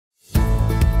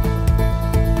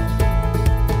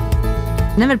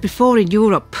Never before in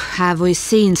Europe have we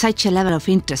seen such a level of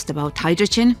interest about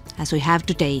hydrogen as we have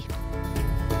today.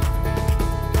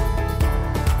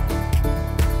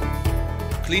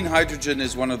 Clean hydrogen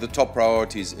is one of the top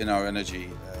priorities in our energy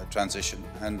transition,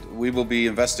 and we will be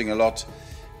investing a lot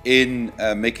in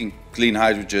making clean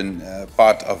hydrogen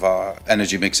part of our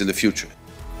energy mix in the future.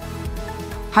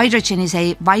 Hydrogen is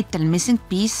a vital missing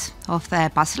piece of the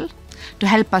puzzle to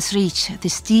help us reach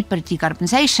this deeper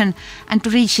decarbonization and to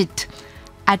reach it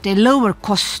at a lower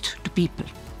cost to people.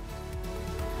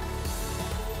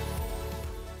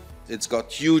 It's got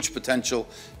huge potential.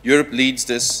 Europe leads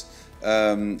this,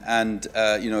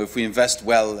 if we invest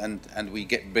well and we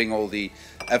bring all the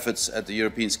efforts at the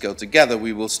European scale together,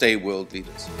 we will stay world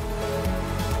leaders.